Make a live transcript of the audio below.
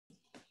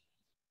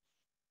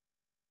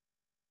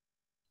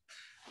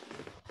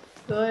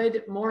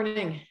Good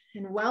morning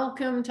and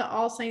welcome to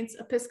All Saints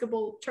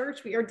Episcopal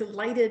Church. We are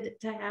delighted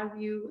to have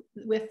you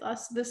with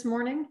us this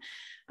morning.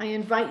 I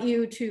invite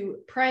you to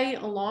pray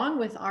along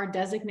with our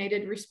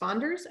designated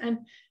responders and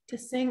to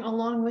sing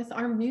along with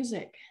our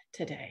music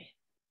today.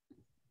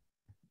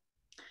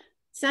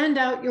 Send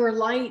out your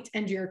light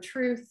and your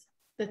truth,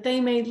 that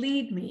they may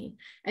lead me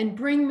and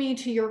bring me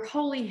to your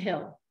holy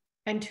hill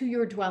and to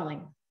your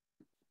dwelling.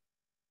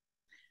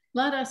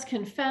 Let us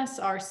confess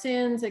our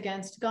sins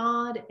against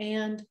God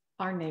and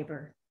our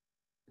neighbor.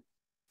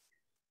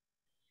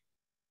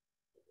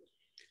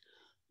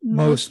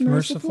 Most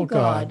merciful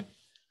God,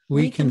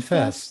 we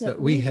confess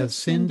that we have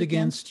sinned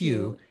against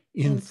you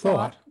in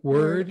thought,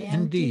 word,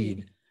 and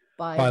deed,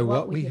 by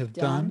what we have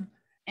done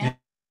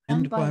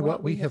and by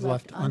what we have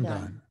left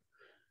undone.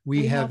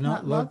 We have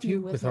not loved you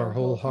with our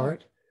whole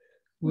heart.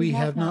 We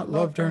have not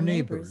loved our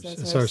neighbors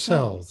as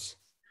ourselves.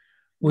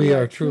 We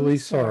are truly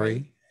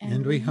sorry,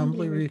 and we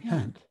humbly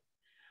repent.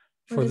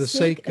 For the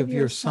sake of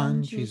your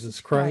Son,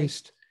 Jesus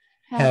Christ,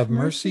 have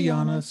mercy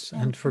on us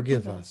and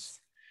forgive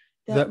us,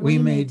 that we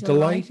may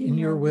delight in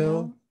your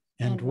will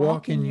and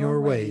walk in your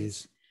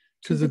ways,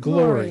 to the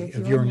glory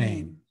of your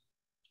name.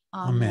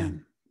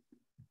 Amen.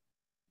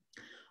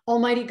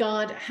 Almighty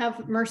God,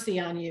 have mercy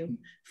on you,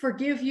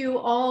 forgive you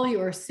all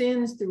your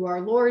sins through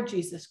our Lord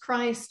Jesus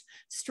Christ,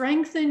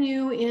 strengthen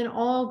you in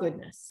all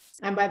goodness,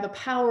 and by the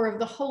power of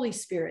the Holy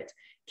Spirit,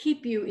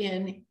 keep you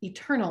in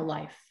eternal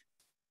life.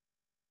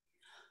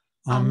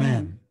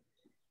 Amen.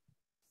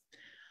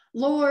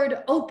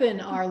 Lord,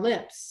 open our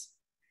lips,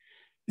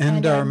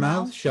 and our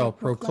mouth shall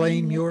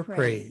proclaim your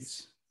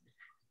praise.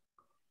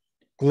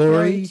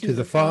 Glory to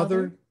the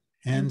Father,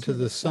 and to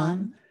the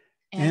Son,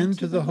 and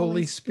to the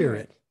Holy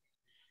Spirit,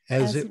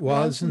 as it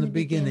was in the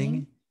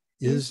beginning,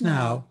 is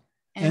now,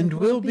 and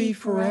will be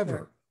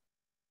forever.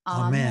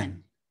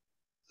 Amen.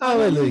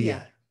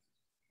 Alleluia.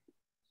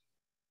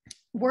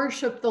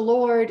 Worship the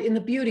Lord in the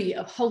beauty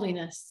of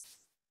holiness.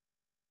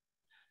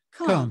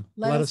 Come,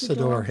 let us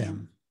adore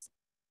him.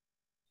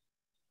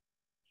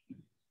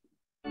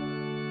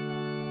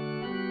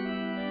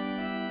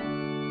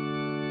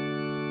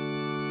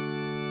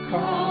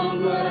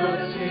 Come, let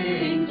us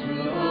sing to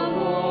the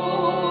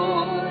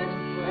Lord,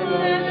 and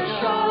let us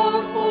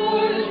shout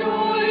for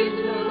joy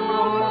to the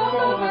rock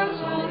of our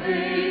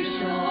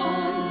salvation.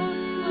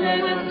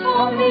 Let us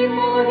come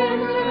before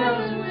his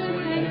presence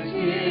with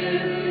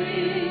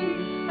thanksgiving,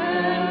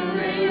 and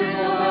raise a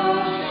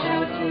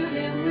shout to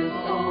him with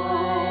songs.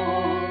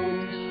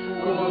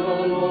 For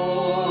the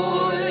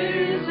Lord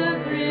is a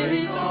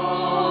great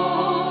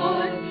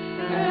God,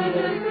 and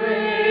a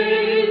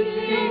great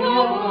King of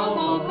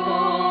all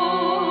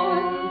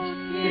gods.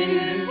 In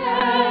his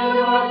hand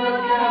are the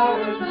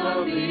caverns of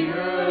the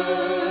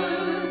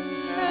earth,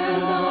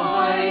 and the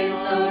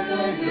heights of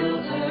the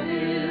hills are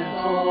his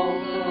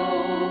also.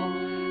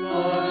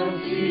 The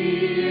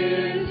sea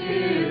is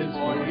his,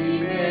 for he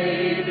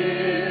made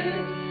it,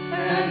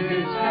 and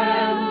his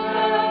hands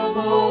have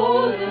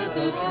molded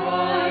the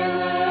dry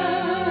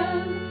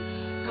land.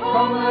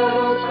 Come, let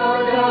us bow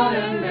down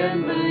and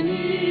bend the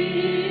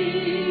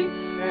knee,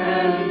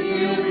 and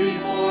kneel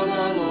before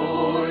the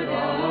Lord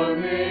our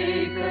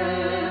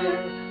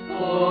Maker,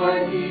 for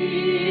he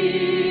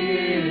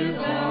is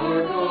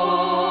our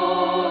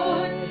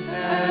God,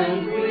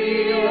 and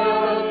we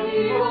are the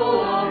people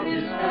of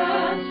his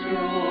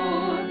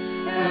pasture,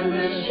 and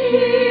the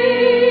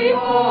sheep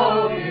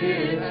of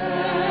his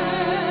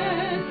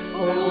hand.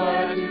 Oh,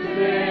 what to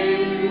say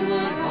you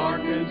would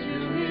hearken to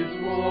his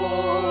voice.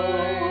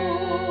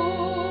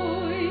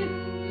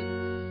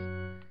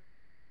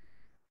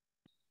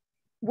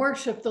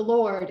 Worship the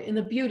Lord in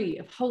the beauty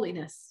of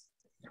holiness.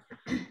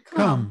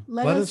 Come,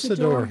 let us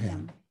adore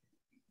him.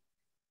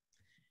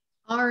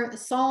 Our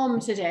psalm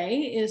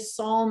today is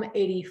Psalm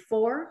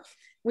 84.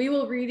 We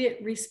will read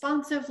it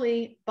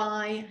responsively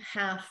by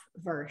half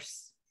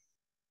verse.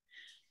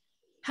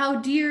 How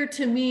dear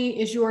to me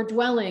is your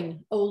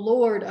dwelling, O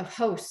Lord of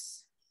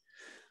hosts.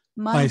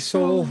 My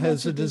soul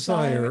has a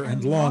desire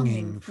and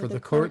longing for the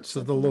courts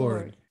of the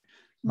Lord.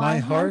 My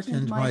heart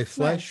and my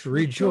flesh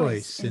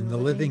rejoice in the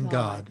living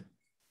God.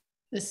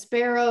 The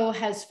sparrow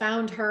has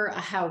found her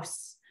a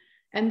house,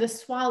 and the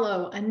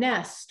swallow a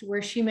nest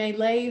where she may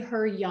lay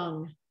her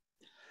young.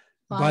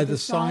 By the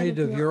side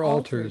of your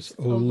altars,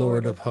 O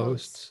Lord of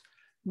hosts,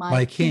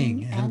 my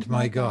King and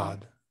my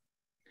God.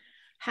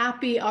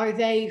 Happy are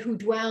they who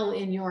dwell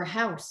in your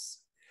house.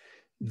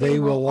 They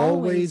will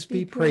always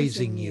be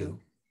praising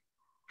you.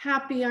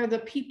 Happy are the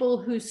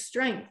people whose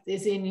strength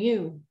is in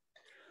you,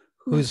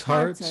 whose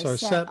hearts are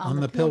set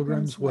on the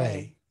pilgrim's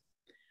way.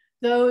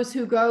 Those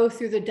who go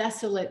through the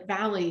desolate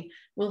valley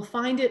will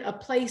find it a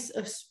place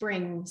of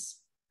springs.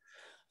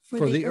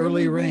 For the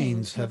early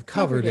rains have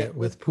covered it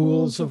with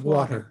pools of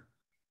water.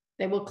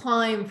 They will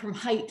climb from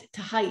height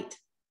to height.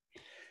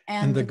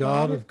 And the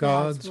God of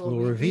gods will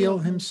reveal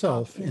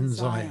himself in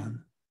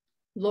Zion.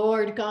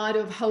 Lord God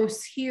of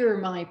hosts, hear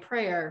my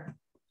prayer.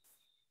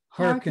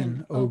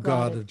 Hearken, O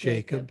God of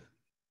Jacob.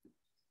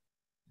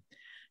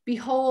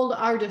 Behold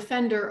our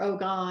defender, O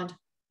God.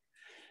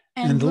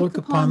 and look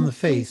upon the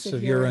face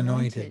of your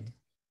anointed.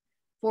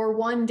 For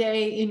one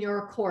day in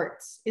your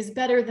courts is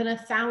better than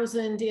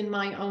 1,000 in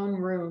my own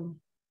room.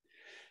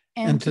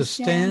 And to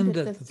stand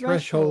at the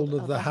threshold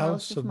of the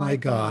house of my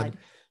God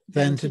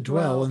than to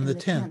dwell in the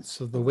tents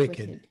of the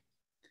wicked.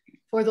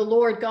 For the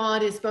Lord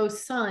God is both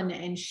sun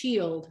and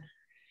shield.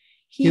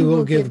 He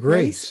will give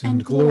grace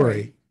and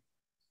glory.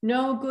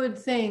 No good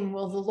thing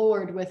will the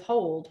Lord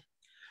withhold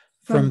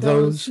from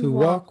those who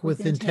walk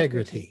with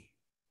integrity.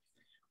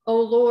 O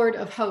Lord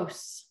of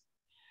hosts,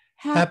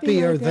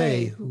 happy are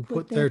they who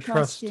put their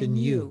trust in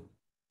you.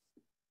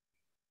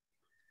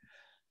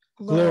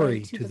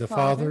 Glory to the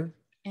Father,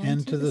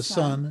 and to the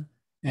Son,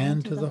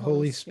 and to the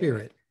Holy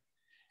Spirit,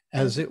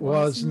 as it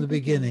was in the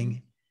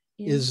beginning,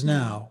 is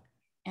now,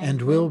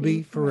 and will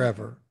be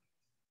forever.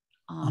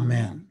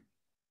 Amen.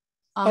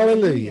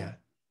 Alleluia.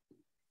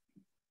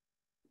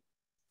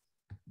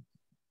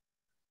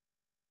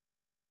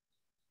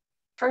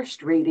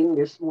 First reading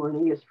this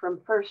morning is from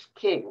 1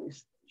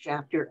 Kings,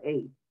 chapter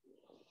 8.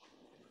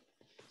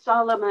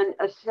 Solomon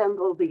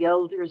assembled the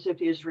elders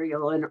of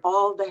Israel and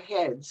all the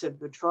heads of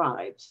the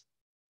tribes,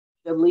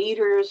 the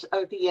leaders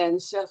of the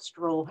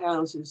ancestral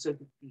houses of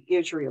the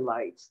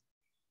Israelites,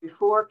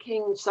 before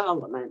King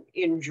Solomon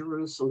in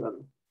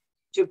Jerusalem,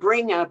 to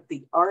bring up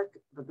the ark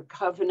of the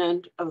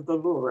covenant of the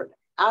Lord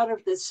out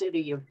of the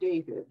city of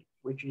David,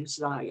 which is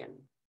Zion.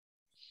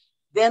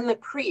 Then the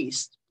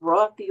priests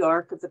brought the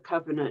ark of the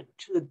covenant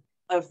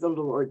of the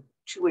Lord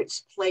to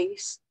its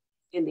place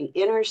in the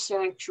inner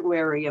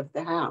sanctuary of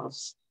the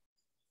house,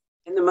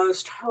 in the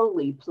most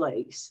holy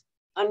place,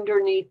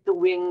 underneath the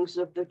wings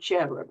of the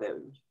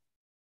cherubim.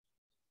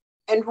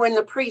 And when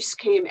the priests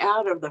came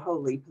out of the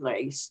holy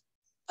place,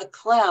 a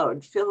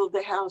cloud filled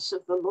the house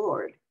of the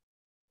Lord,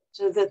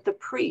 so that the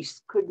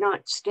priests could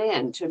not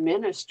stand to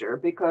minister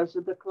because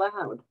of the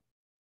cloud,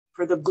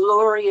 for the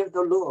glory of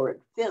the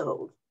Lord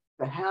filled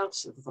the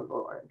house of the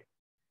Lord.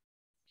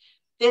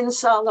 Then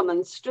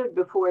Solomon stood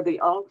before the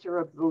altar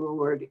of the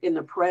Lord in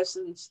the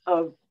presence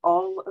of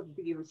all of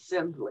the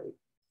assembly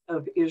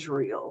of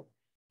Israel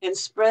and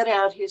spread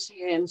out his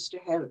hands to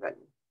heaven.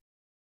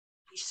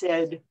 He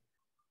said,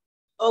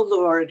 O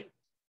Lord,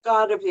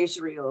 God of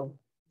Israel,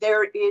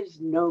 there is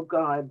no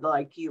God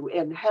like you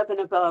in heaven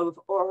above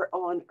or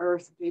on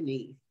earth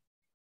beneath,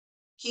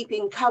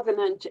 keeping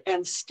covenant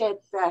and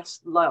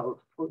steadfast love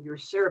for your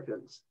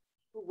servants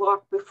who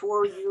walk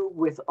before you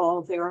with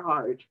all their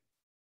heart.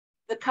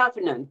 The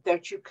covenant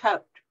that you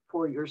kept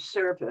for your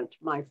servant,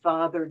 my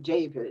father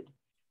David,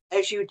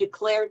 as you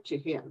declared to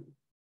him,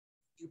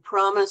 you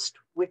promised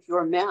with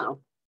your mouth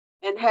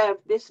and have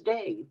this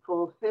day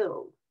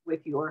fulfilled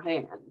with your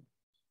hand.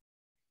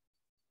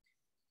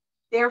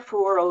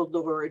 Therefore, O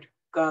Lord,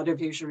 God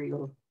of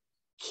Israel,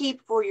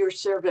 keep for your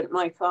servant,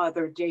 my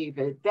father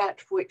David, that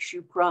which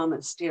you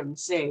promised him,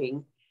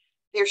 saying,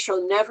 there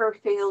shall never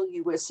fail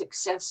you a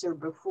successor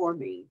before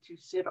me to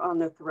sit on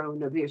the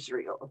throne of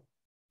Israel.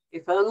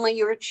 If only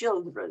your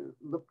children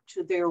look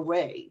to their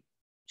way,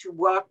 to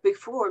walk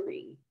before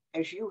me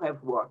as you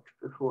have walked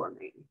before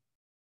me.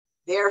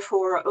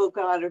 Therefore, O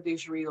God of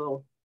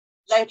Israel,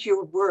 let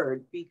your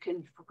word be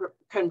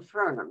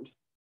confirmed,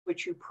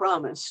 which you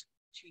promised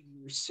to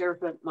your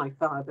servant, my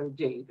father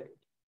David.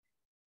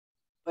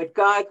 But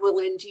God will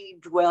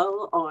indeed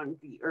dwell on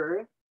the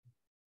earth.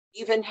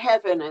 Even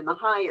heaven and the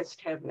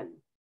highest heaven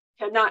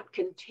cannot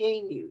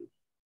contain you,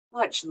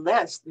 much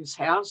less this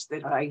house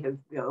that I have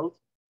built.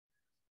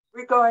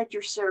 Regard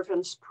your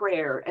servant's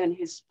prayer and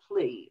his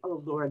plea,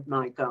 O Lord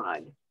my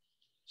God,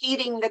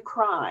 heeding the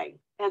cry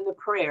and the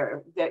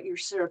prayer that your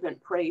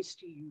servant prays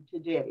to you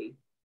today,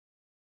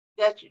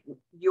 that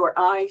your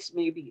eyes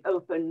may be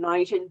open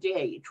night and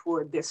day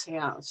toward this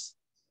house,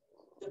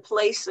 the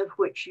place of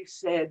which you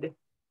said,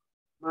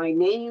 my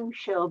name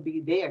shall be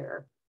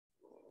there,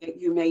 that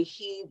you may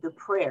heed the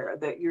prayer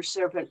that your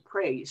servant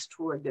prays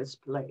toward this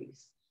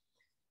place.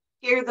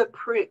 Hear the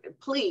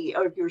plea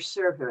of your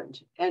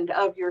servant and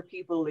of your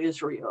people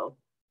Israel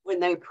when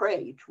they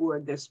pray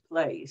toward this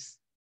place.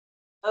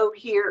 O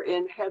here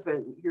in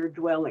heaven, your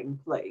dwelling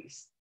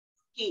place,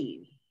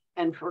 heed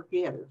and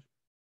forgive.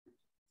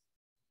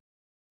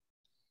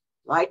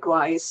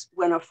 Likewise,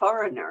 when a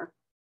foreigner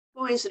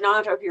who is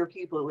not of your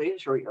people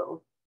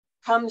Israel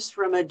comes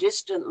from a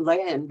distant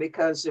land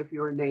because of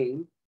your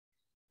name,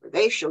 for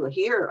they shall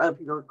hear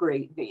of your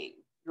great name,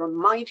 your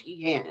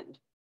mighty hand,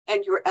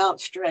 and your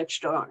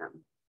outstretched arm.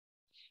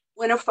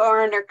 When a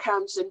foreigner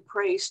comes and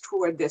prays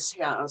toward this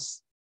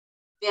house,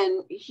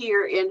 then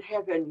here in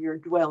heaven your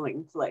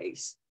dwelling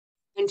place,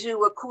 and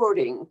do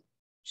according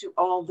to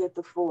all that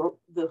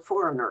the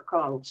foreigner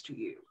calls to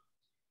you,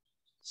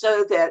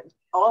 so that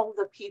all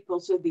the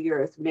peoples of the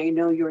earth may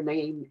know your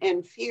name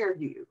and fear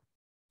you,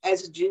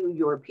 as do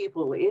your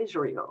people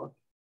Israel,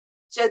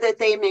 so that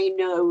they may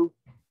know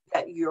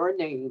that your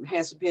name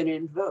has been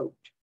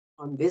invoked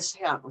on this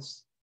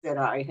house that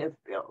I have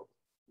built.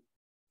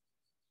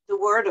 The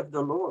word of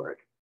the Lord.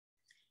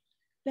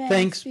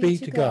 Thanks be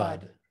to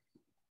God.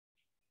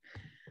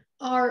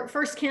 Our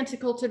first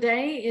canticle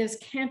today is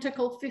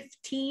Canticle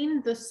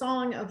 15, the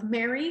Song of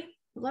Mary.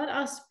 Let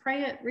us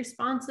pray it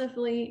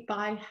responsively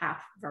by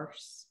half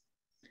verse.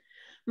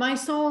 My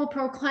soul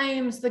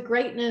proclaims the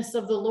greatness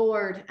of the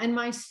Lord, and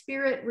my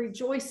spirit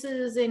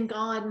rejoices in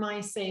God,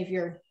 my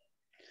Savior.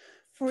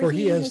 For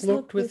he has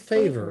looked with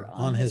favor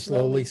on his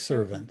lowly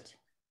servant.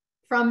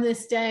 From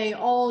this day,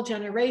 all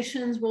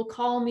generations will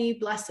call me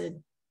blessed.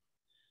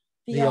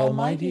 The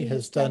Almighty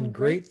has done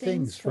great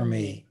things for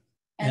me,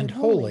 and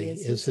holy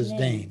is his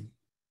name.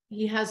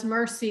 He has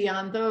mercy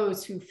on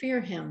those who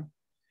fear him.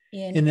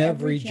 In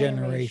every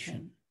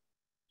generation.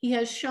 He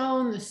has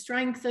shown the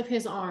strength of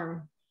his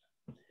arm.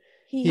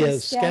 He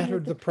has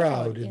scattered the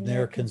proud in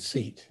their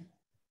conceit.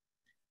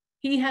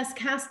 He has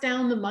cast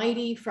down the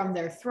mighty from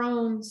their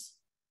thrones.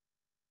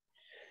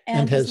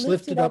 And has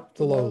lifted up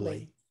the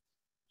lowly.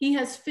 He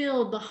has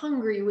filled the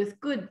hungry with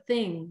good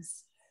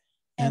things.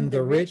 And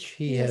the rich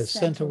he has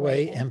sent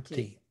away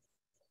empty.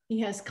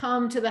 He has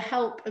come to the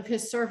help of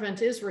his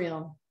servant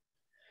Israel.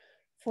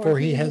 For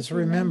he has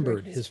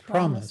remembered his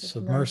promise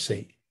of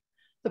mercy.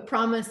 The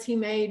promise he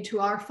made to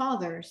our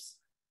fathers.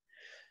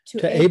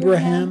 To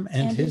Abraham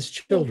and his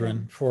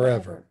children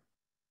forever.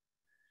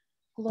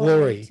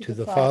 Glory to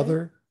the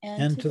Father,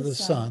 and to the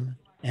Son,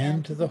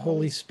 and to the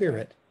Holy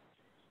Spirit,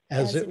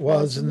 as it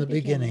was in the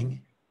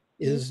beginning,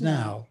 is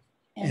now,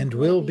 and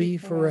will be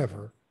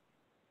forever.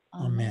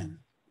 Amen.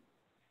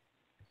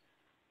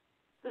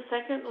 The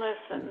second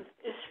lesson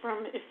is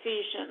from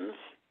Ephesians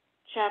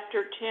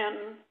chapter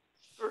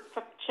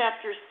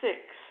 6,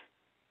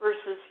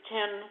 verses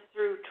 10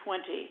 through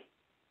 20.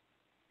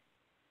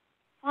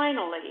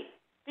 Finally,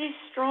 be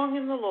strong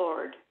in the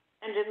Lord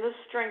and in the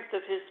strength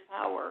of his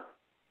power.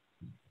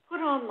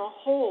 Put on the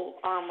whole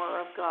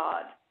armor of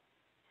God,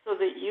 so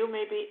that you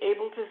may be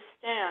able to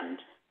stand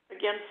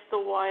against the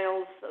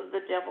wiles of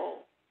the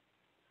devil.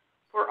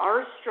 For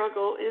our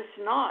struggle is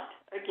not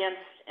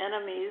against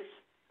enemies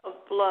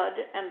of blood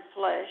and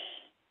flesh,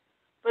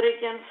 but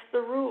against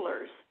the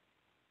rulers,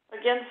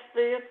 against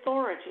the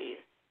authorities,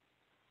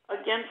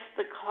 against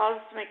the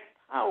cosmic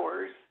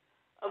powers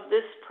of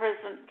this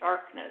present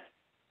darkness,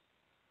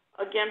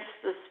 against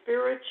the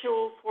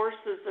spiritual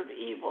forces of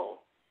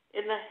evil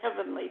in the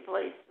heavenly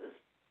places.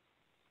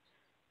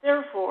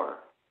 Therefore,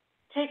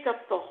 take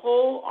up the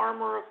whole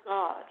armor of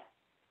God,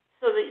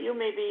 so that you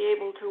may be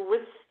able to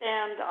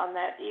withstand on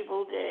that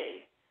evil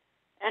day,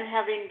 and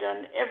having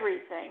done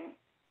everything,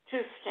 to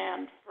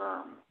stand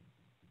firm.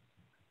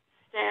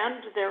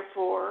 Stand,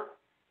 therefore,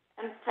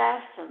 and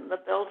fasten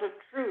the belt of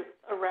truth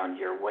around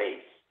your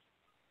waist,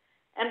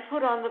 and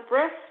put on the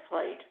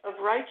breastplate of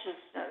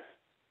righteousness.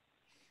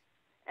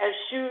 As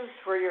shoes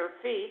for your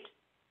feet,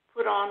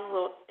 put on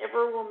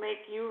whatever will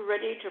make you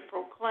ready to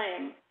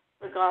proclaim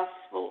the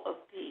gospel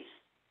of peace.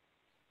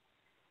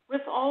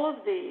 With all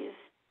of these,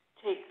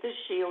 take the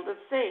shield of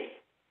faith,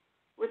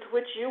 with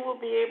which you will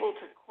be able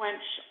to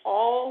quench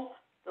all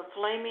the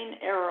flaming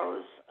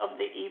arrows of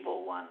the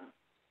evil one.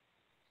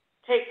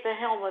 Take the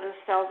helmet of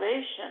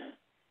salvation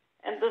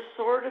and the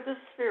sword of the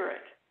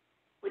Spirit,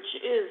 which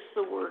is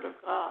the word of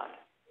God.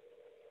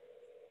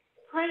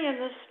 Pray in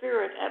the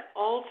Spirit at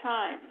all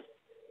times,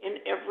 in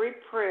every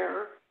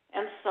prayer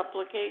and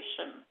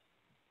supplication.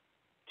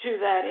 To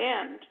that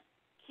end,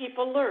 keep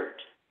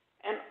alert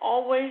and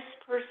always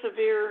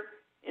persevere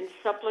in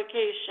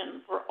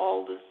supplication for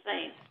all the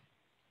saints.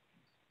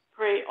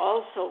 Pray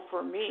also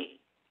for me,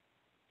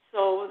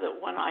 so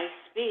that when I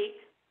speak,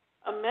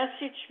 a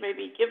message may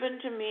be given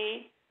to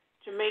me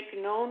to make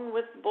known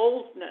with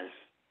boldness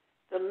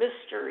the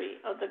mystery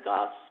of the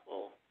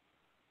gospel,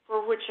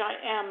 for which I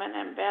am an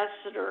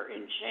ambassador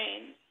in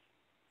chains.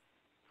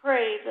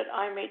 Pray that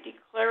I may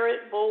declare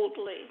it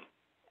boldly,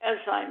 as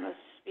I must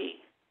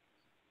speak.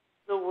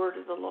 The word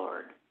of the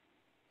Lord.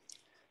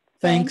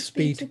 Thanks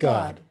be to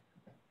God.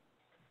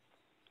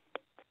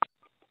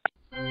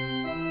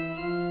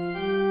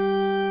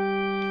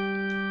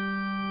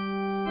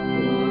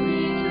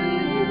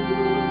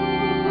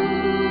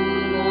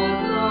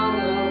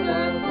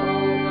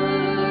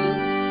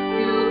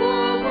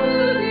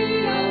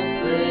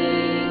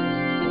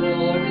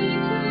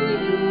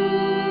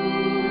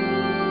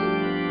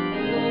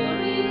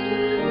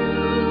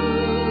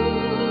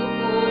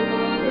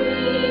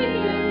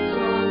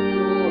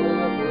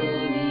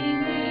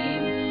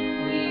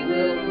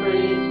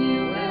 Praise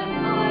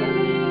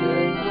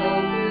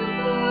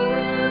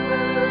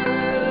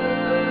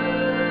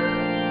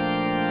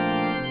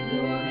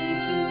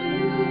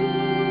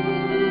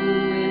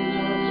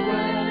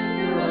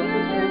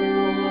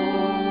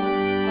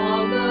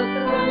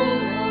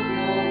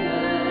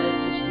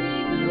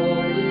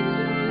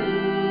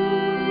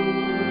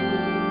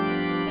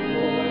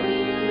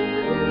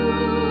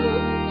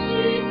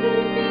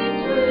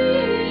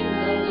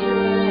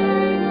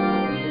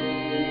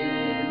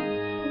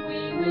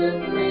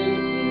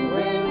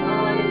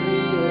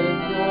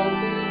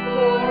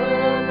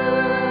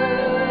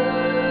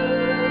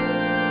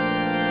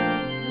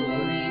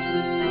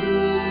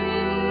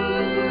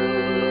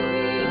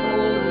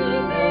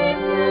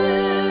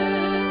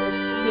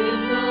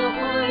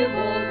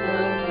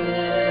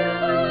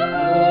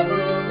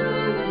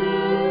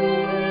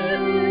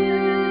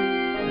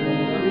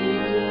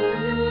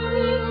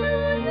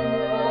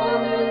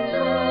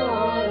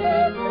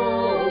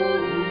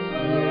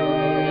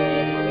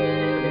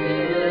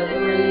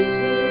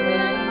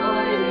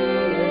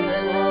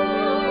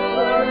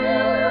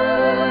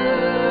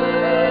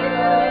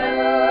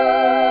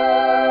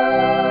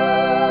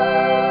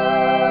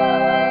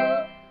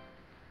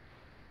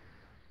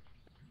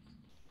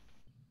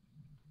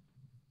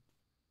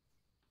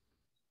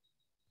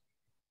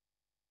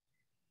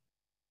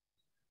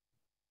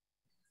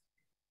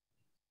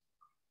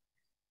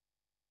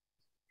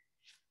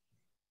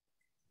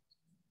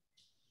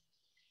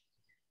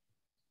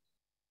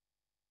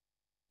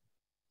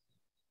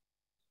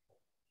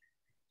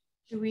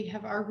Do we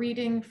have our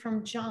reading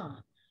from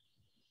John?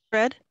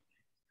 Fred?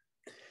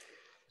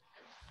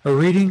 A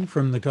reading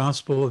from the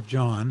Gospel of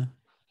John,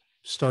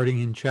 starting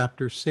in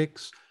chapter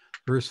 6,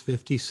 verse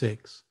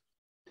 56.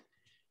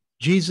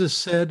 Jesus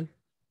said,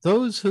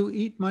 "Those who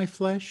eat my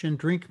flesh and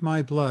drink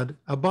my blood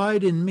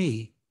abide in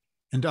me,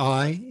 and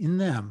I in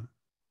them.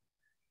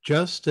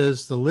 Just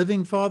as the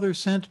living Father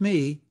sent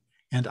me,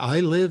 and I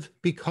live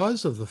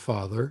because of the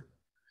Father,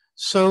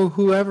 so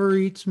whoever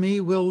eats me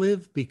will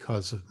live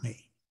because of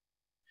me.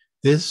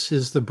 This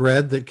is the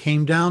bread that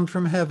came down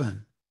from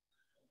heaven,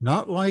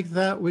 not like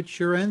that which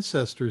your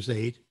ancestors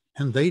ate,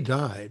 and they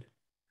died.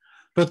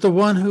 But the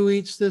one who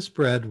eats this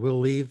bread will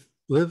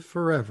live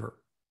forever."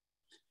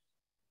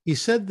 He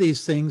said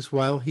these things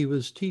while he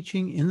was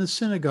teaching in the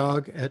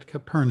synagogue at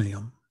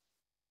Capernaum.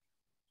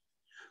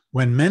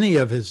 When many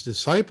of his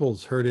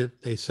disciples heard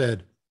it, they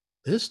said,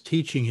 "This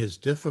teaching is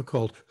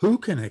difficult. Who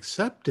can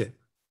accept it?"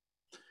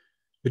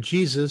 But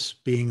Jesus,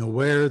 being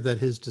aware that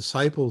his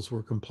disciples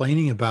were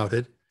complaining about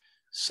it,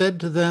 said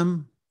to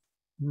them,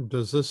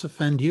 "Does this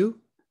offend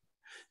you?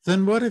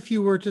 Then what if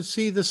you were to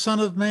see the Son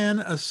of Man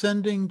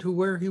ascending to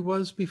where he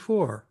was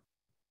before?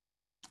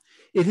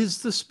 It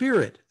is the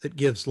Spirit that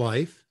gives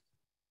life.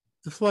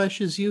 The flesh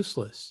is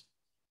useless.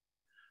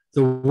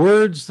 The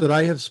words that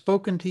I have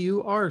spoken to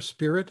you are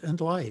spirit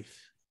and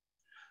life.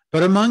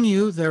 But among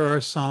you there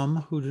are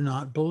some who do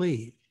not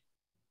believe."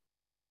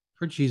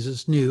 For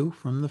Jesus knew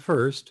from the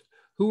first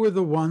who were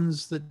the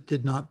ones that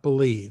did not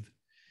believe,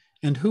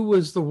 and who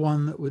was the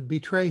one that would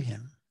betray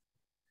him.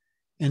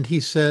 And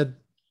he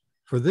said,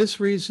 "For this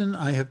reason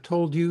I have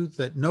told you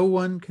that no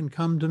one can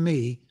come to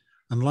me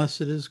unless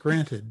it is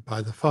granted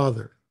by the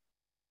Father."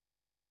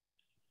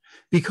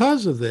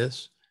 Because of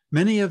this,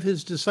 many of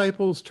his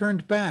disciples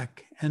turned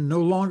back and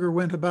no longer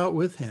went about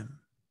with him.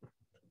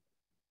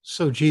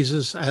 So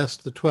Jesus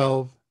asked the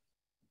 12,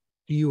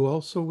 "Do you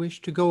also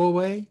wish to go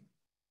away?"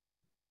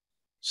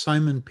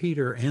 Simon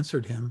Peter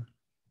answered him,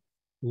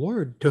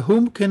 "Lord, to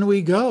whom can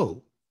we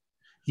go?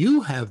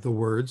 You have the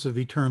words of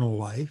eternal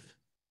life.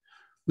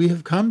 We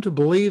have come to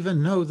believe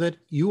and know that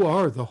you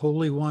are the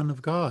Holy One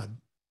of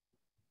God."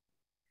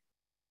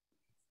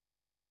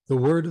 The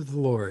word of the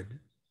Lord.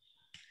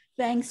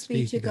 Thanks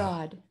be to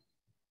God.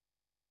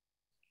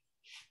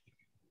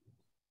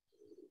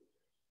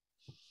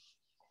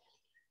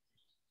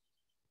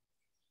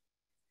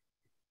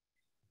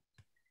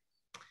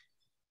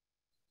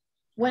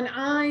 When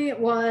I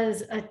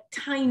was a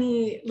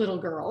tiny little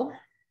girl,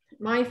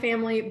 my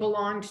family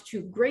belonged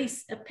to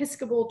Grace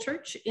Episcopal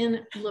Church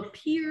in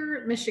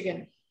Lapeer,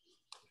 Michigan.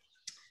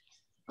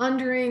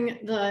 Under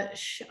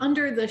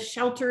the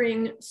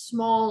sheltering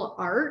small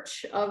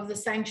arch of the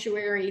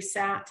sanctuary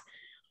sat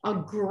a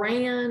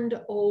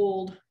grand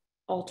old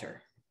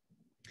altar.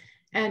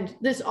 And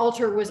this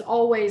altar was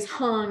always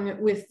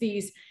hung with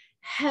these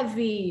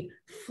heavy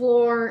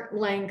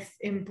floor-length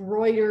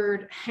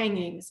embroidered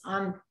hangings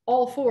on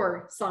all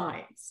four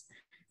sides.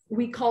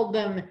 We called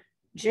them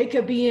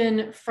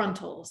Jacobean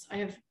frontals. I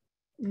have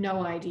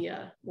no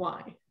idea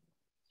why.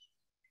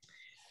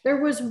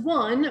 There was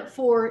one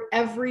for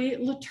every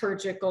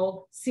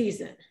liturgical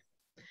season.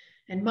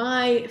 And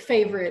my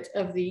favorite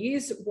of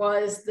these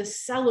was the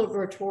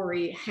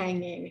celebratory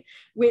hanging,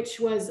 which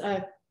was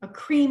a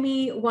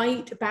creamy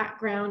white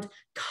background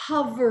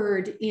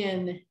covered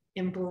in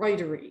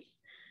embroidery.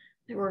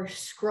 There were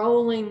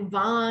scrolling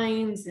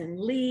vines and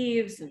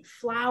leaves and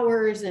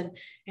flowers,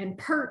 and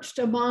perched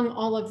among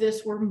all of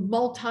this were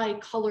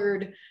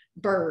multicolored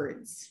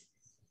birds.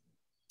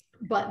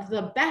 But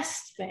the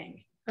best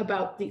thing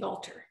about the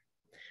altar,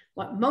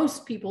 what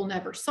most people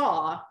never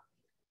saw,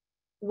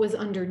 was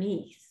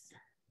underneath.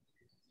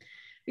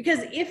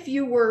 Because if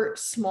you were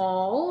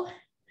small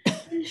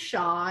and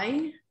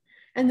shy,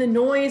 and the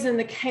noise and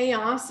the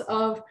chaos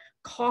of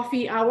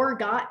coffee hour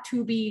got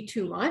to be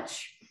too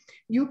much,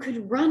 you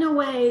could run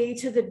away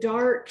to the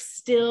dark,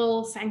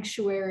 still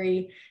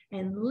sanctuary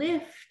and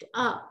lift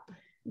up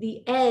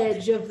the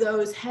edge of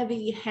those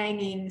heavy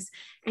hangings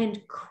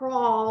and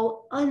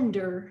crawl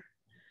under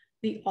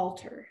the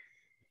altar.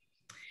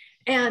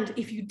 And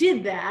if you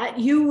did that,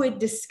 you would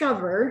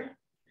discover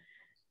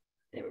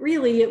that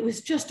really it was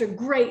just a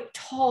great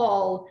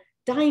tall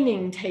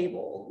dining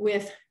table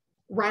with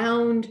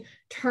round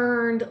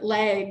turned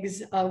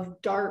legs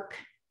of dark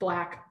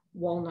black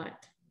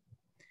walnut.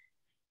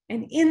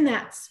 And in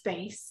that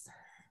space,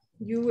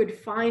 you would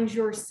find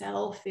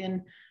yourself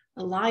in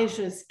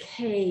Elijah's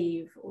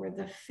cave or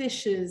the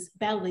fish's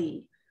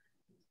belly,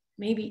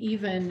 maybe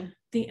even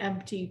the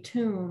empty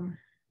tomb.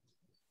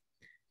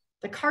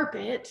 The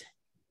carpet,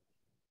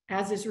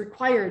 as is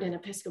required in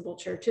Episcopal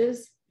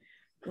churches,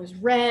 was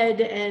red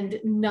and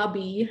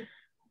nubby,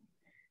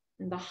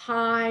 and the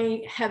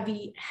high,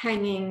 heavy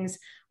hangings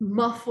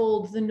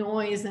muffled the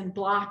noise and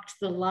blocked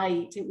the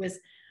light. It was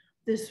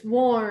this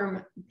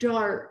warm,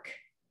 dark,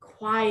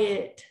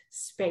 quiet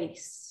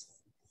space.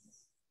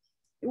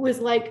 It was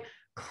like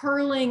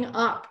curling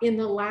up in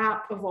the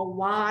lap of a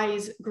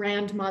wise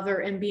grandmother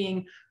and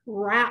being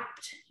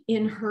wrapped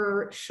in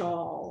her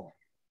shawl.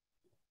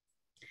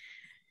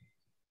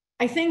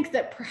 I think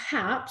that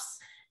perhaps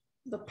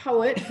the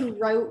poet who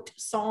wrote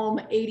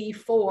Psalm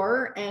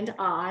 84 and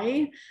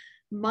I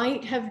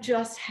might have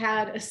just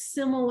had a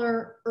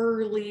similar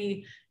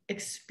early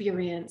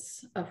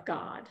experience of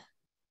God.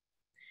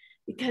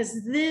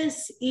 Because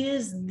this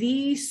is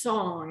the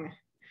song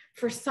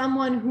for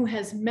someone who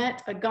has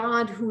met a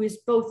God who is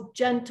both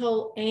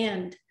gentle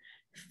and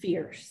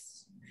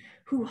fierce,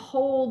 who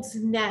holds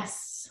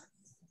nests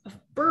of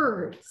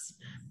birds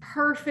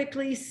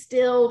perfectly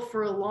still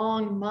for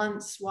long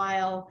months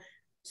while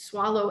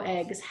swallow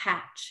eggs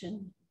hatch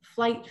and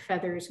flight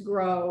feathers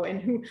grow,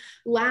 and who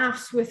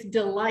laughs with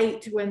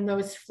delight when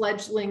those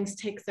fledglings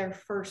take their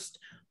first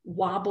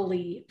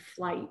wobbly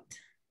flight.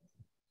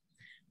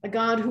 A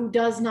God who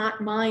does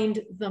not mind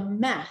the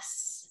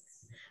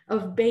mess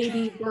of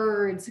baby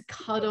birds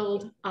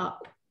cuddled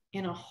up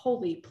in a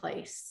holy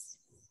place,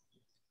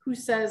 who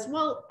says,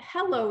 well,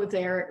 hello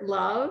there,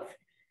 love,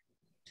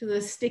 to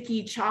the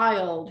sticky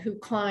child who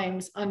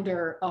climbs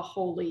under a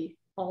holy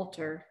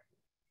altar,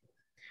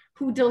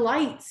 who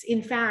delights,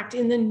 in fact,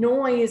 in the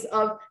noise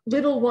of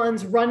little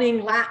ones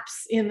running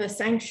laps in the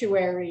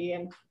sanctuary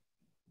and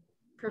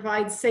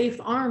provides safe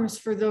arms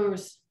for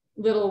those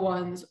little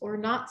ones or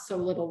not so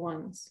little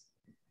ones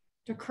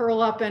to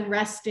curl up and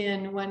rest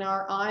in when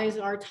our eyes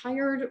are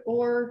tired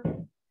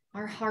or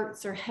our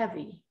hearts are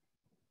heavy.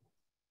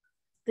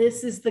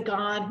 This is the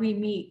God we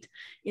meet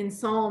in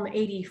Psalm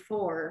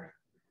 84,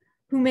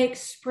 who makes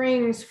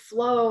springs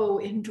flow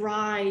in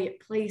dry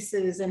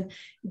places and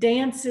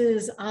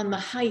dances on the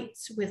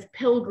heights with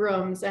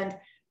pilgrims and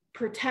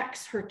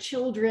protects her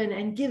children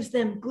and gives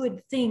them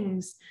good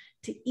things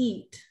to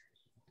eat,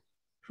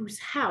 whose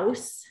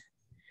house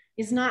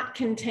is not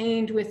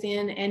contained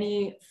within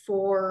any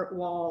four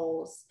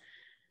walls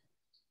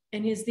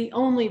and is the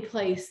only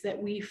place that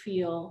we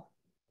feel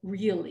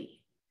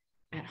really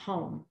at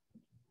home.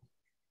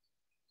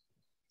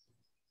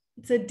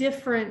 It's a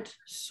different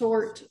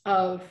sort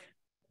of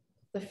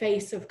the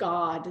face of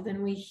God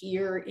than we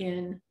hear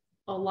in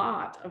a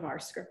lot of our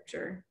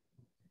scripture.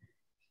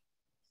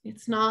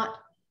 It's not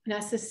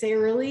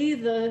necessarily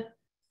the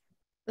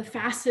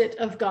facet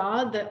of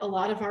God that a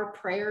lot of our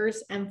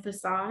prayers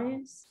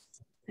emphasize.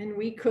 And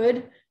we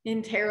could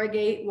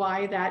interrogate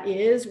why that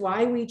is,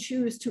 why we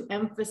choose to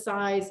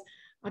emphasize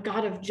a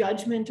God of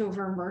judgment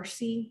over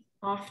mercy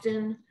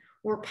often,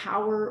 or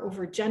power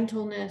over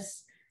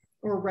gentleness,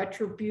 or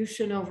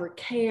retribution over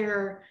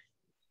care.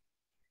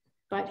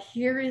 But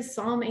here is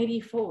Psalm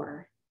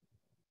 84,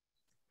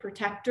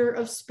 protector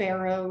of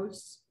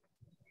sparrows,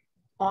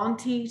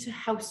 auntie to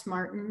house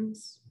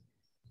martins,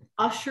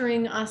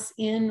 ushering us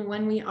in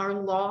when we are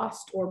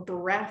lost or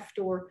bereft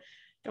or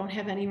don't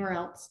have anywhere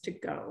else to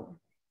go.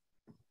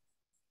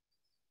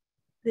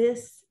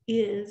 This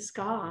is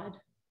God,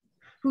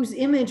 whose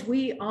image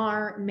we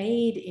are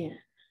made in,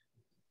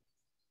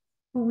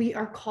 who we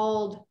are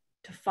called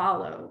to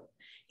follow,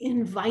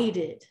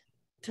 invited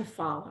to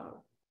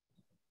follow.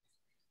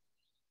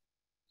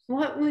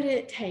 What would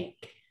it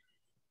take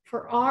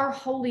for our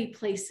holy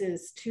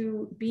places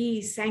to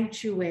be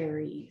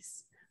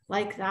sanctuaries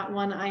like that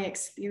one I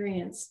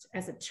experienced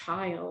as a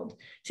child,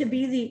 to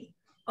be the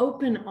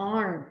open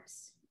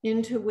arms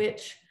into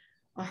which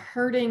a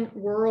hurting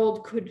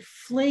world could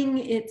fling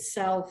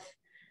itself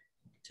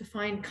to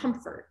find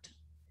comfort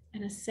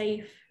and a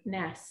safe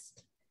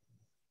nest?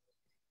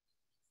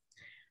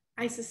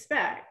 I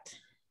suspect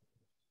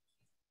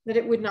that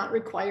it would not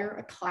require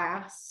a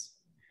class,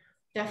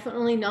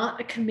 definitely not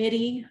a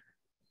committee,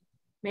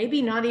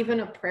 maybe not even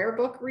a prayer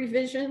book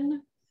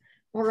revision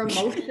or a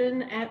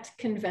motion at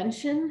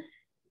convention.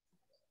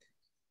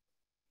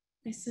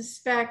 I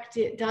suspect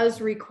it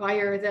does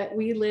require that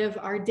we live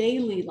our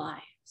daily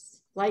lives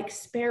like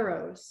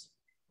sparrows,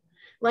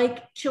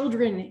 like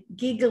children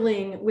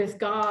giggling with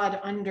God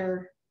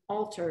under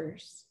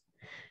altars,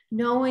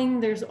 knowing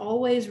there's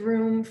always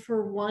room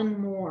for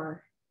one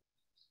more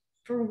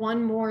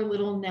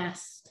little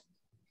nest,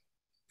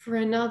 for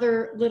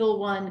another little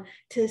one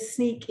to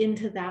sneak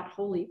into that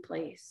holy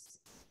place.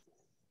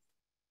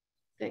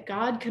 That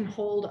God can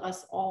hold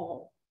us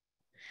all,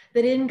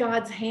 that in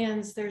God's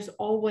hands there's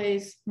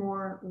always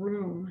more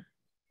room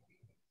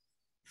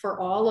for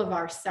all of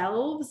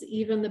ourselves,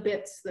 even the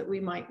bits that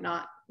we might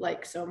not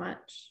like so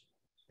much.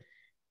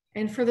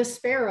 And for the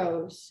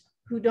sparrows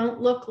who don't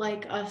look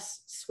like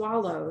us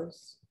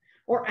swallows,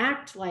 or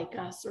act like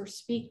us, or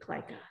speak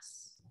like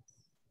us.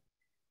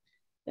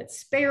 That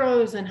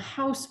sparrows and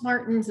house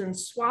martins and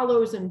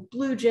swallows and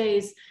blue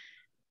jays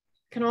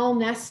can all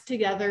nest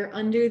together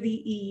under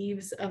the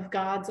eaves of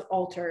God's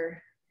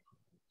altar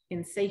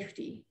in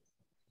safety.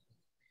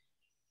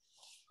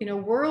 In a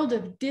world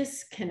of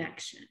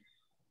disconnection,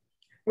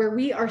 where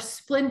we are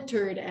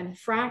splintered and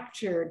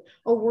fractured,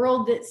 a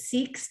world that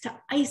seeks to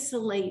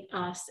isolate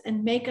us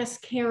and make us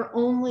care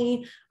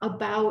only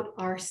about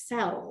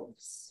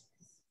ourselves.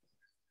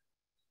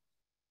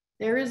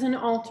 There is an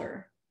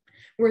altar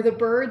where the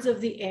birds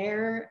of the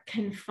air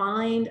can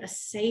find a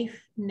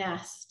safe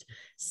nest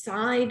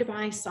side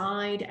by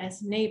side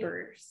as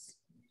neighbors.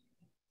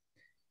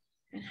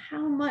 And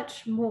how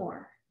much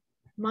more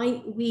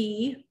might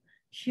we,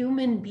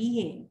 human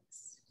beings,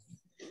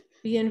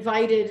 be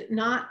invited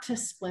not to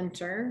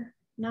splinter,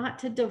 not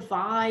to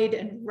divide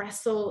and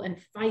wrestle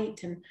and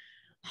fight and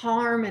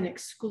harm and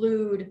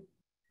exclude,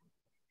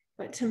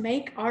 but to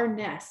make our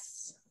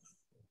nests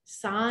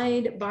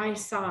side by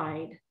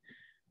side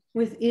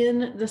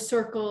within the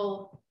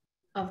circle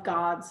of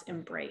God's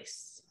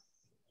embrace.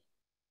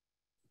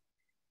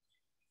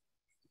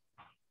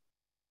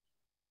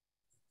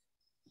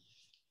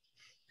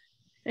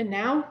 And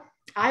now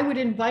I would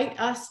invite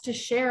us to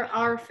share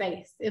our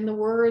faith in the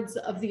words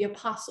of the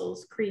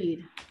Apostles'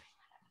 Creed.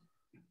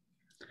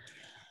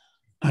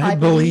 I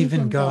believe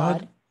in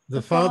God,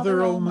 the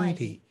Father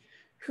Almighty,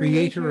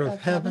 creator of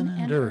heaven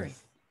and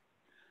earth.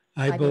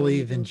 I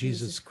believe in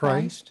Jesus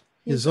Christ,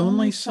 his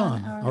only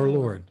Son, our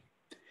Lord.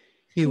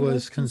 He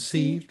was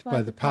conceived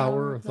by the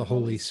power of the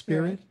Holy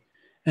Spirit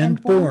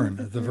and born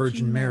of the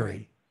Virgin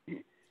Mary.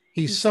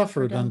 He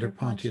suffered under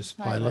Pontius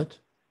Pilate,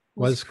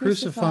 was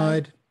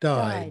crucified,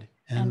 died,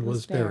 and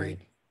was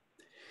buried.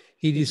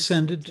 He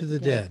descended to the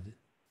dead.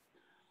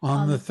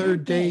 On the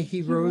third day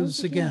he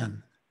rose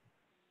again.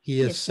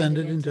 He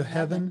ascended into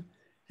heaven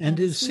and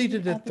is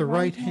seated at the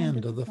right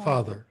hand of the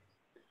Father.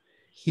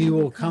 He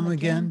will come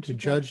again to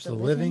judge the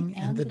living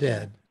and the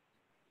dead.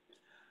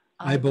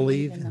 I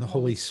believe in the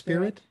Holy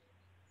Spirit,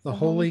 the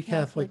Holy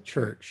Catholic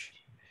Church,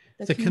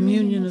 the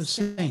communion of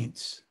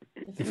saints,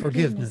 the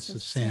forgiveness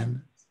of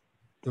sin,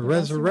 the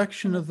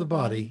resurrection of the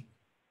body,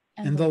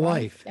 and the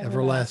life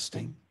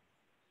everlasting.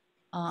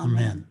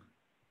 Amen.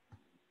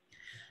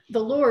 The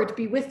Lord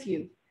be with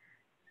you.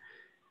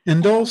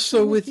 And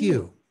also with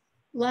you.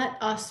 Let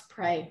us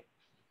pray.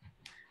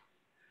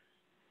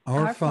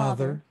 Our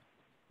Father,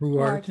 who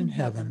art in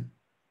heaven,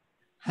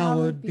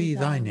 hallowed be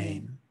thy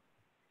name.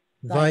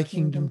 Thy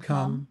kingdom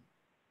come,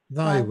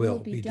 thy will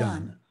be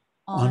done,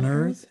 on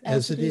earth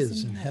as it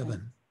is in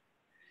heaven.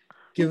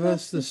 Give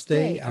us this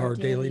day our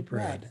daily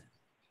bread,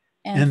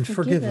 and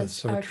forgive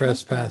us our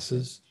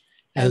trespasses,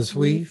 as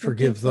we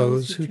forgive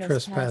those who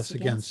trespass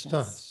against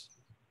us.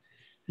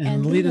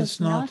 And lead us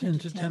not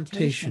into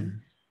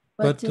temptation,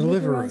 but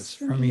deliver us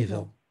from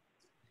evil.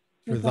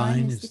 For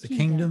thine is the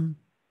kingdom,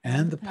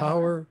 and the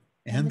power,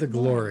 and the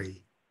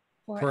glory,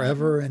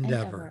 forever and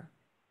ever.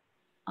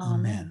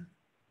 Amen.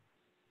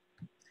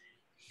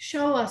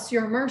 Show us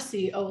your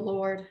mercy, O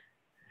Lord.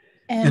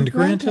 And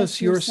grant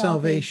us your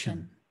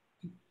salvation.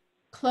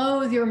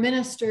 Clothe your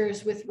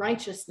ministers with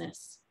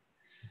righteousness.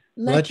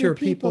 Let your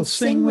people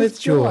sing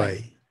with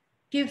joy.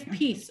 Give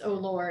peace, O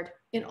Lord,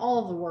 in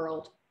all the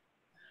world.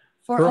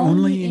 For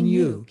only in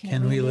you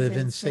can we live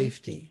in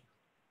safety.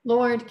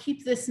 Lord,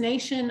 keep this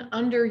nation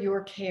under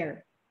your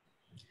care.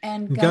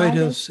 And guide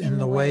us in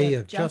the way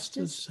of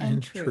justice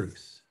and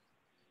truth.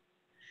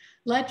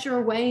 Let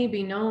your way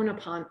be known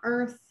upon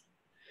earth,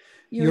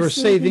 your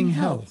saving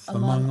health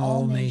among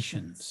all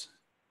nations.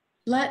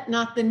 Let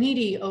not the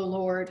needy, O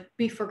Lord,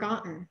 be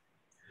forgotten,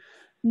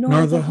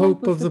 nor the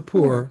hope of the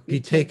poor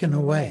be taken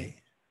away.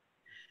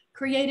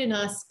 Create in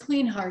us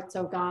clean hearts,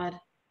 O God,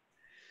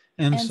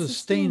 and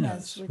sustain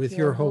us with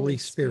your Holy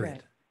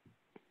Spirit.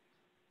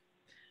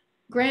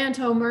 Grant,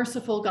 O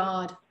merciful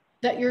God,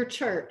 that your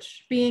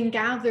church, being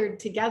gathered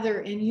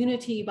together in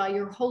unity by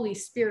your Holy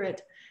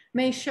Spirit,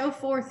 may show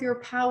forth your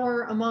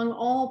power among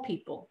all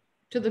people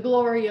to the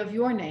glory of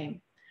your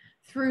name,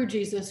 through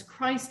Jesus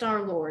Christ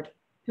our Lord,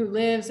 who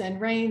lives and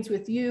reigns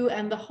with you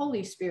and the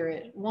Holy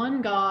Spirit,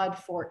 one God,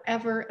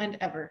 forever and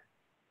ever.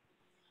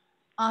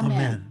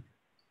 Amen.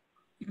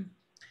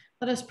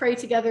 Let us pray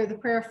together the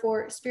prayer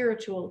for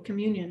spiritual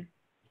communion.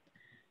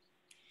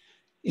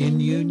 In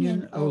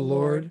union, O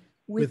Lord,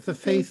 with the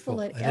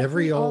faithful at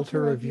every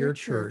altar of your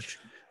church,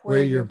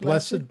 where your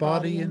blessed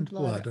body and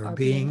blood are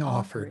being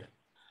offered,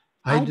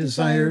 I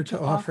desire to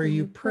offer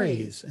you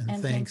praise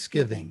and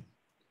thanksgiving.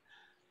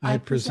 I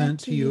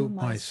present to you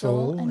my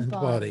soul and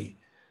body,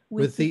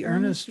 with the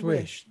earnest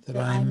wish that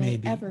I may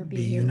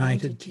be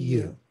united to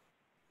you.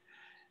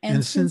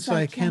 And since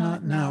I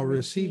cannot now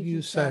receive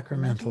you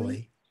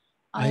sacramentally,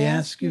 I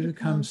ask you to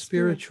come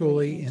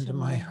spiritually into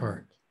my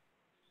heart.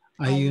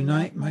 I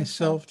unite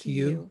myself to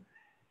you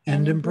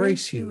and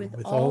embrace you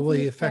with all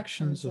the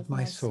affections of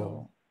my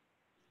soul.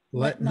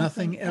 Let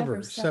nothing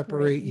ever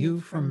separate you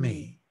from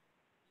me.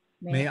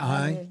 May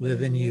I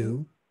live in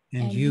you,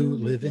 and you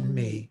live in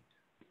me,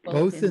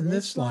 both in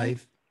this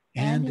life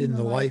and in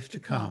the life to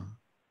come.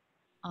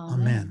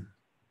 Amen.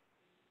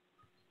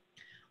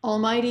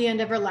 Almighty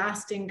and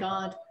everlasting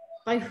God,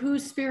 by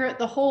whose Spirit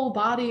the whole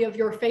body of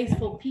your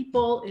faithful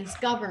people is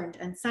governed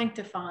and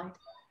sanctified,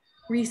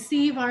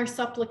 receive our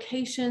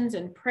supplications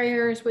and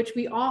prayers which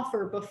we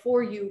offer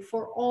before you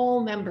for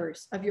all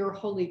members of your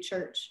holy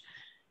church,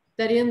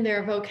 that in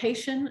their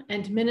vocation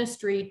and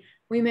ministry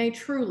we may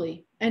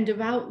truly and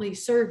devoutly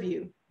serve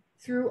you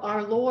through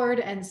our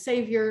Lord and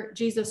Savior,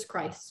 Jesus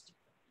Christ.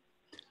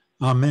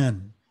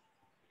 Amen.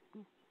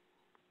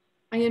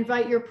 I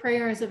invite your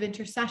prayers of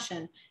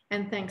intercession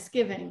and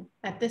thanksgiving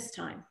at this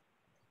time.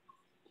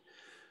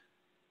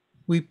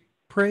 We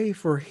pray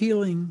for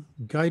healing,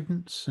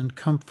 guidance, and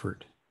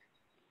comfort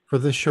For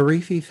the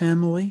Sharifi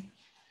family,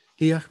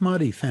 the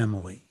Ahmadi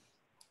family.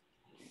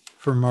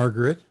 For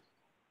Margaret,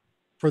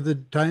 for the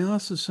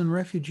Diocesan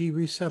Refugee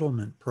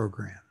Resettlement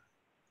Program.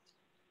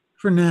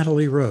 For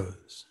Natalie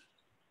Rose.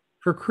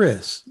 For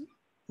Chris,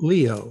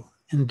 Leo,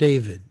 and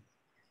David.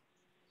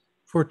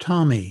 For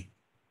Tommy,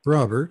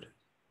 Robert,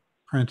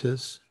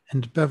 Prentice,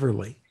 and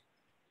Beverly.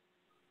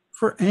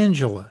 For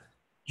Angela,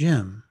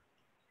 Jim,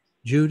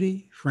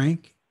 Judy,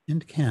 Frank,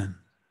 and Ken.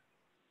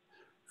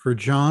 For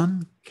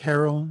John,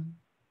 Carolyn,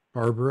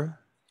 Barbara,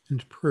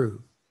 and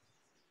Prue.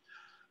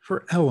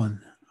 For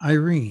Ellen,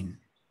 Irene,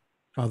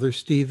 Father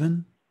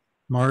Stephen,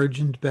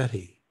 Marge, and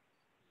Betty.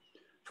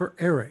 For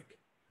Eric,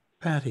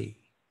 Patty,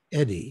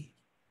 Eddie.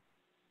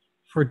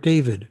 For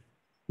David,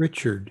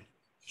 Richard,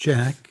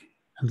 Jack,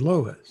 and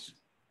Lois.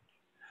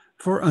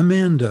 For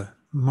Amanda,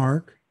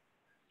 Mark,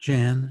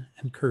 Jan,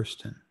 and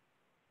Kirsten.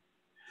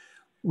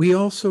 We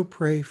also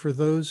pray for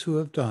those who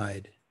have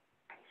died,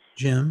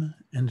 Jim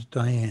and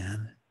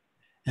Diane,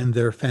 and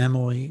their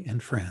family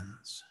and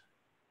friends.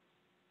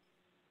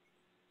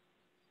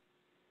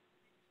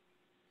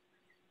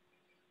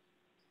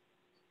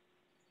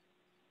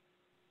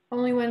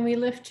 Only when we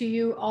lift to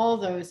you all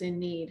those in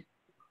need,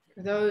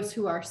 for those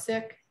who are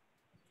sick,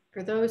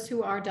 for those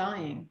who are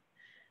dying,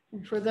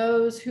 and for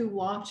those who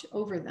watch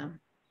over them.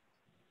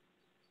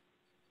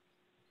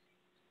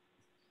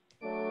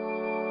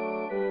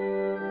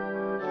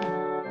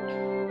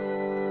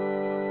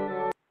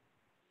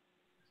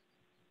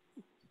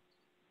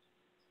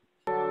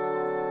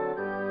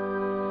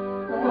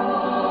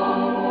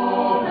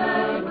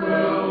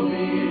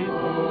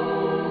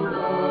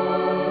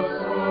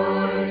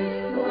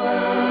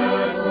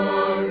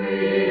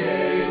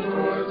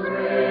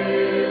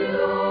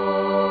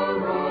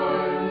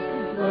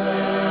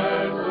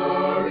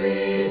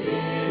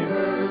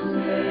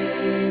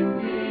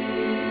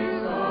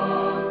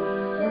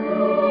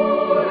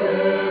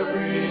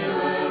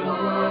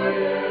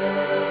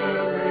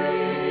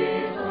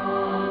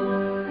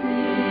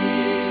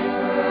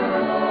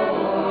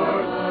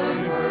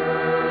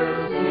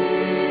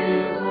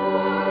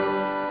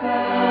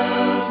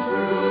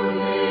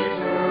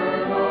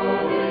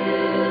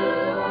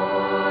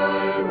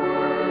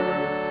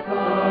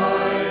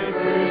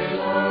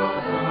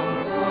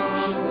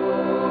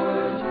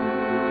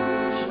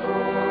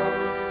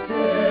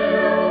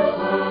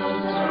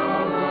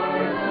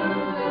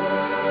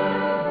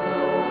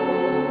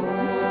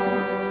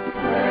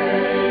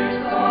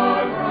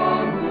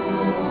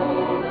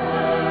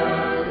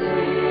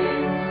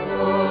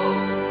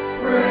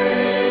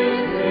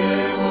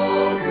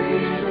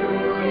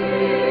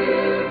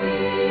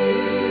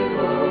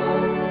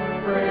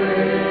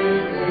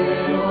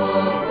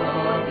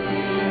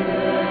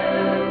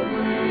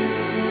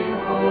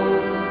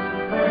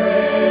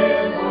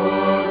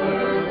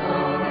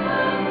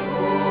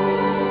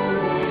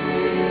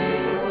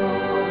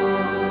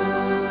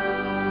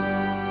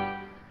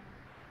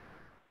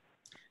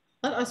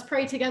 Let us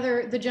pray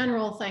together the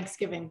general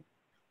thanksgiving.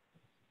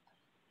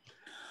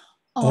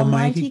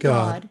 Almighty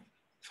God,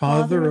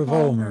 Father of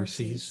all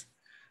mercies,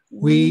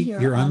 we,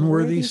 your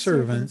unworthy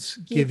servants,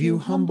 give you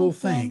humble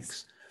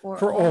thanks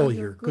for all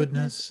your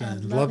goodness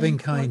and loving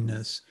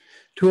kindness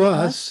to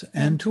us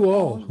and to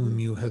all whom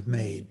you have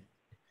made.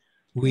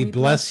 We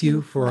bless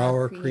you for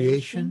our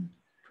creation,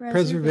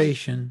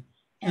 preservation,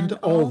 and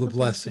all the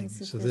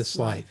blessings of this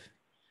life,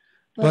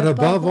 but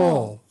above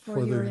all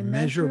for your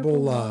immeasurable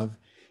love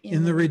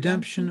in the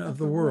redemption of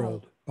the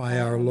world by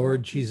our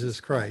Lord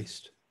Jesus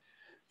Christ,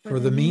 for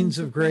the means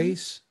of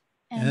grace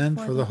and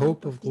for the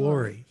hope of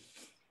glory.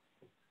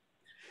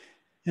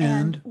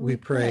 And we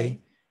pray,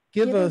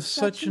 give us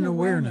such an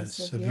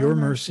awareness of your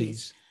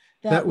mercies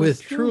that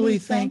with truly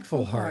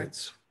thankful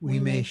hearts we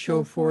may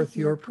show forth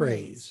your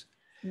praise,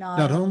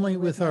 not only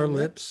with our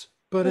lips,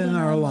 but in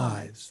our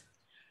lives,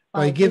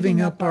 by giving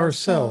up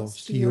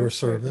ourselves to your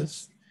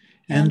service,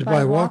 and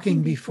by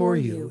walking before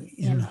you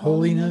in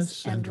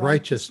holiness and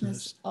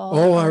righteousness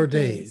all our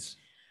days,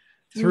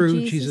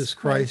 through Jesus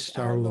Christ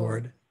our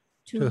Lord,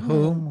 to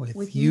whom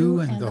with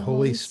you and the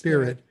Holy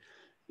Spirit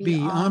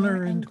be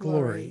honor and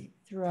glory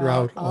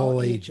throughout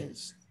all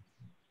ages.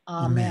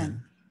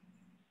 Amen.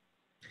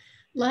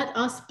 Let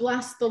us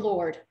bless the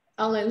Lord.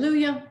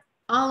 Alleluia,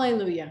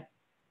 alleluia.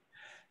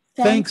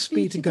 Thanks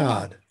be to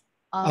God.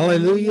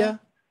 Alleluia,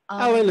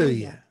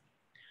 alleluia.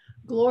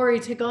 Glory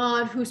to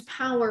God, whose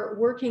power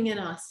working in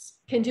us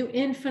can do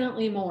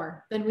infinitely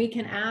more than we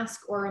can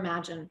ask or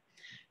imagine.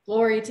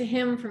 Glory to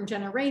him from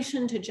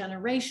generation to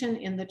generation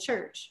in the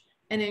church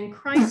and in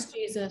Christ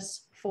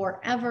Jesus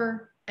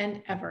forever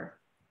and ever.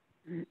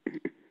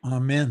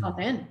 Amen.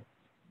 Amen.